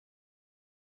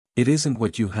It isn't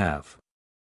what you have,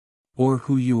 or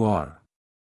who you are,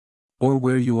 or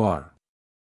where you are,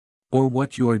 or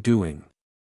what you are doing,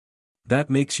 that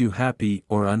makes you happy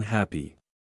or unhappy.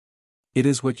 It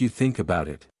is what you think about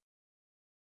it.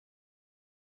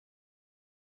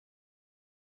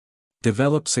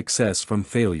 Develop success from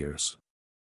failures.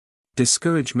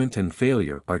 Discouragement and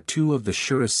failure are two of the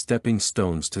surest stepping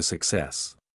stones to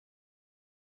success.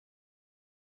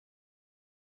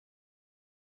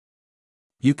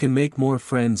 You can make more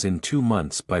friends in 2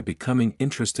 months by becoming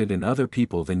interested in other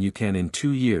people than you can in 2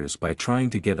 years by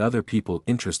trying to get other people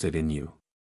interested in you.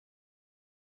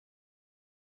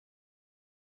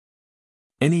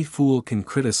 Any fool can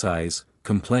criticize,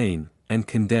 complain, and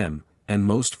condemn, and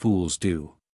most fools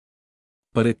do.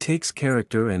 But it takes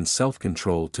character and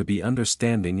self-control to be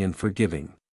understanding and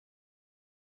forgiving.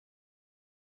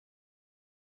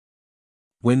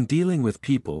 When dealing with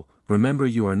people, remember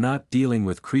you are not dealing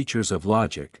with creatures of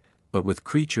logic, but with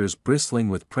creatures bristling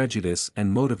with prejudice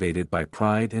and motivated by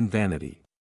pride and vanity.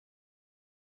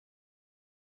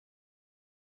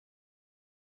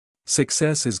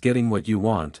 Success is getting what you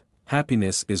want,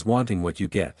 happiness is wanting what you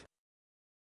get.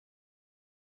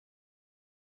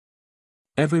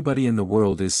 Everybody in the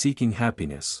world is seeking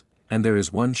happiness, and there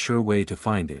is one sure way to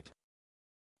find it.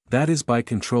 That is by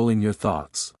controlling your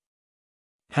thoughts.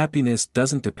 Happiness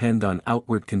doesn't depend on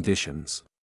outward conditions.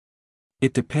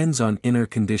 It depends on inner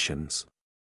conditions.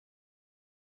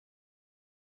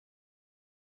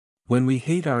 When we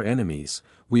hate our enemies,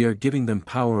 we are giving them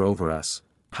power over us,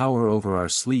 power over our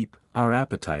sleep, our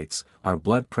appetites, our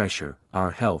blood pressure,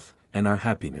 our health, and our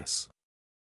happiness.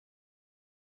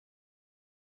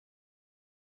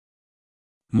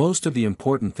 Most of the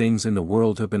important things in the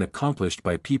world have been accomplished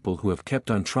by people who have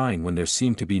kept on trying when there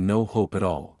seemed to be no hope at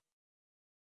all.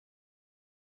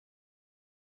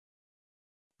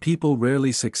 People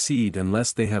rarely succeed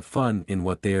unless they have fun in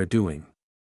what they are doing.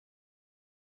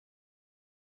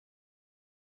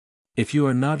 If you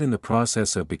are not in the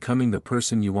process of becoming the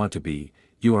person you want to be,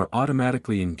 you are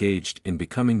automatically engaged in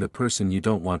becoming the person you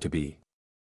don't want to be.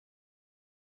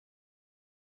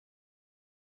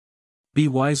 Be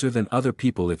wiser than other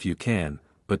people if you can,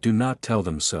 but do not tell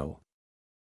them so.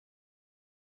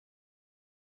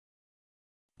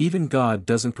 Even God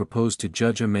doesn't propose to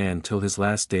judge a man till his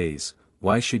last days,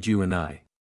 why should you and I?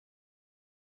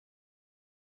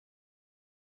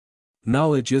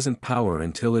 Knowledge isn't power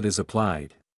until it is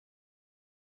applied.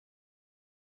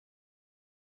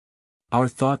 Our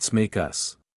thoughts make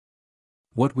us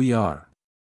what we are.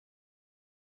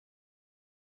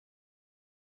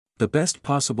 The best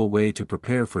possible way to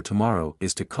prepare for tomorrow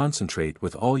is to concentrate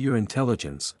with all your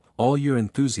intelligence, all your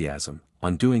enthusiasm,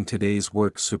 on doing today's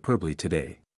work superbly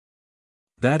today.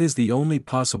 That is the only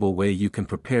possible way you can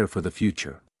prepare for the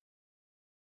future.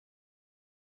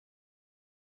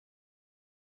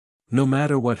 No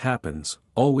matter what happens,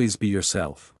 always be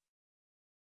yourself.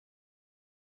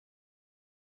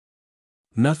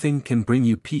 Nothing can bring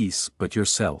you peace but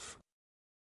yourself.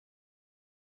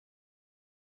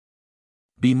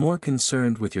 Be more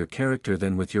concerned with your character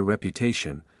than with your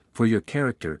reputation, for your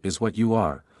character is what you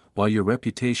are, while your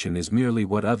reputation is merely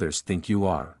what others think you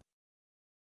are.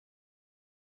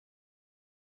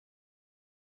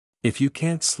 If you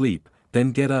can't sleep,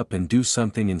 then get up and do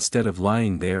something instead of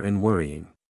lying there and worrying.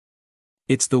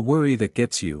 It's the worry that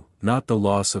gets you, not the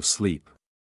loss of sleep.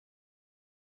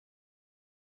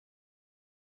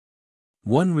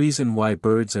 One reason why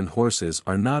birds and horses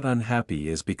are not unhappy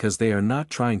is because they are not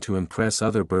trying to impress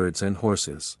other birds and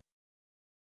horses.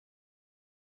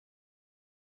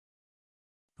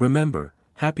 Remember,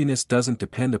 happiness doesn't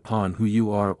depend upon who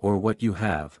you are or what you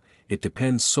have, it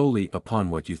depends solely upon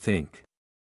what you think.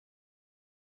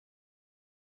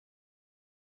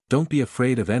 Don't be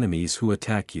afraid of enemies who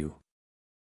attack you.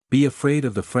 Be afraid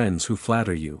of the friends who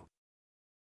flatter you.